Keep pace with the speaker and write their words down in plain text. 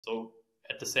So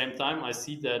at the same time, I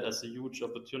see that as a huge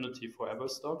opportunity for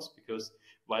Everstox, because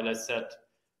while I said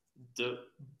the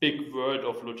big world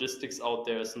of logistics out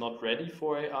there is not ready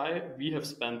for AI, we have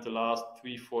spent the last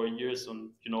 3-4 years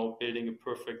on, building a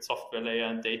perfect software layer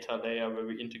and data layer where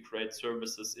we integrate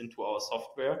services into our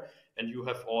software, and you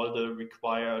have all the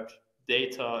required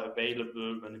data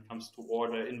available when it comes to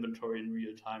order, inventory in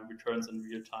real time, returns in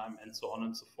real time, and so on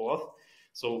and so forth.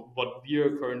 So what we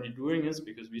are currently doing is,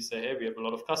 because we say, hey, we have a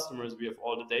lot of customers, we have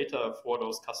all the data for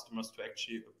those customers to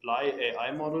actually apply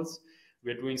AI models.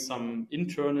 We're doing some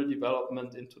internal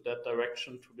development into that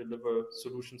direction to deliver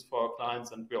solutions for our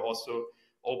clients, and we're also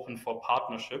open for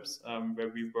partnerships where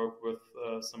we work with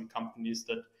some companies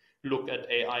that look at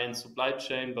AI in supply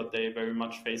chain, but they very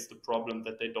much face the problem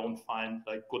that they don't find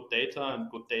like good data and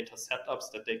good data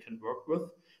setups that they can work with.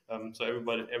 So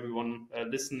everyone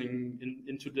listening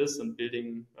into this and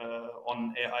building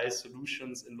on AI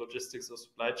solutions in logistics or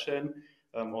supply chain,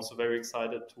 I'm also very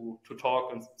excited to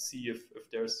talk and see if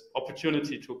there's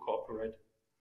opportunity to cooperate.